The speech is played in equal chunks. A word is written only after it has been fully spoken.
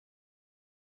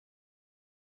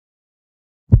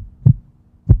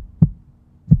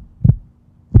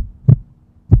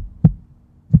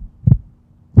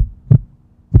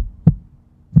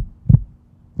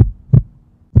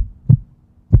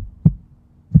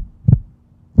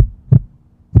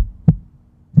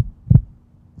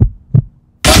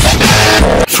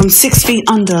from 6 feet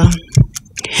under.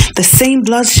 The same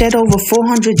blood shed over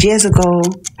 400 years ago,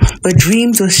 where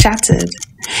dreams were shattered,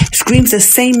 screams the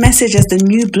same message as the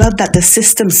new blood that the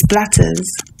system splatters.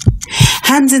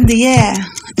 Hands in the air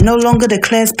no longer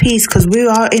declares peace, cause we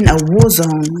are in a war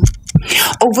zone.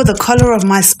 Over the color of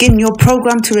my skin, you're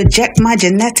programmed to reject my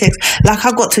genetics like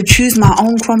I got to choose my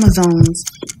own chromosomes.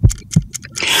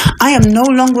 I am no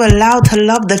longer allowed to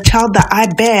love the child that I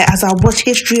bear as I watch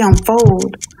history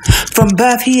unfold. From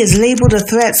birth, he is labeled a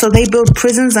threat, so they build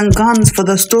prisons and guns for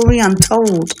the story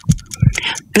untold.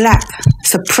 Black,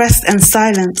 suppressed and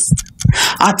silenced.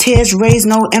 Our tears raise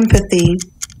no empathy.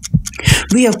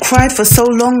 We have cried for so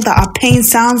long that our pain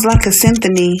sounds like a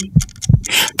symphony,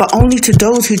 but only to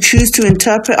those who choose to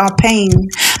interpret our pain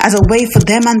as a way for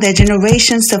them and their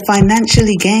generations to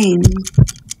financially gain.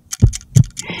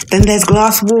 Then there's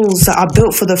glass walls that are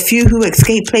built for the few who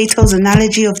escape Plato's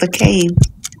analogy of the cave.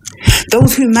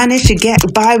 Those who manage to get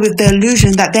by with the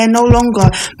illusion that they're no longer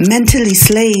mentally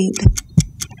slayed.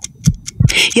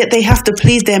 Yet they have to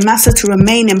please their master to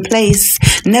remain in place,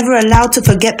 never allowed to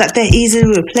forget that they're easily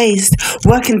replaced,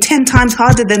 working 10 times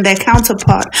harder than their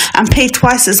counterpart and pay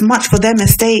twice as much for their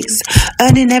mistakes,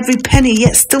 earning every penny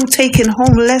yet still taking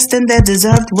home less than their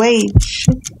deserved wage.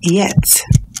 Yet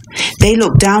they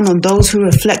look down on those who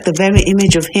reflect the very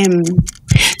image of him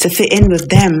to fit in with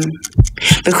them,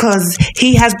 because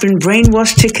he has been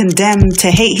brainwashed to condemn, to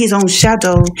hate his own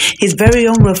shadow, his very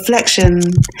own reflection.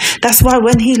 That's why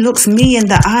when he looks me in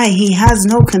the eye, he has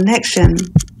no connection.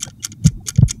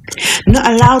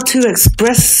 Not allowed to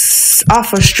express our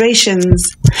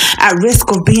frustrations, at risk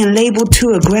of being labeled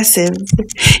too aggressive,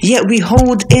 yet we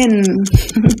hold in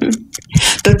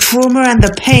the trauma and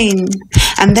the pain,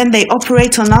 and then they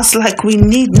operate on us like we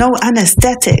need no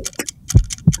anesthetic.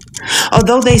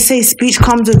 Although they say speech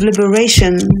comes with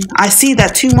liberation, I see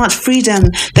that too much freedom,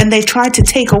 then they try to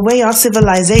take away our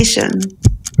civilization.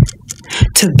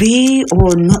 To be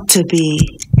or not to be,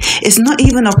 it's not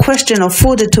even a question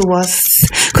afforded to us,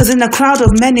 because in a crowd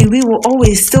of many we will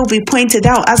always still be pointed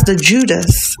out as the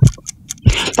Judas.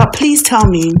 But please tell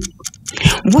me,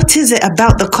 what is it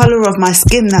about the color of my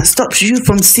skin that stops you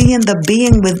from seeing the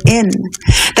being within?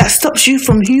 That stops you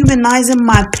from humanizing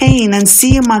my pain and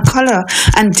seeing my color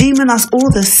and deeming us all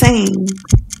the same?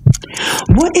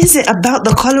 What is it about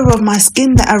the color of my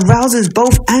skin that arouses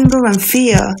both anger and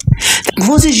fear, that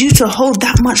causes you to hold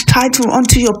that much title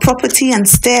onto your property and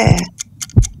stare?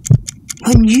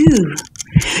 When you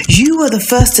were the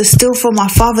first to steal from our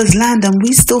father's land and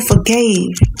we still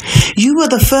forgave. You were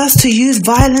the first to use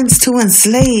violence to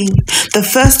enslave, the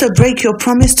first to break your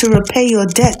promise to repay your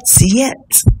debts, yet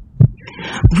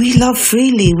we love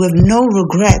freely with no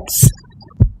regrets.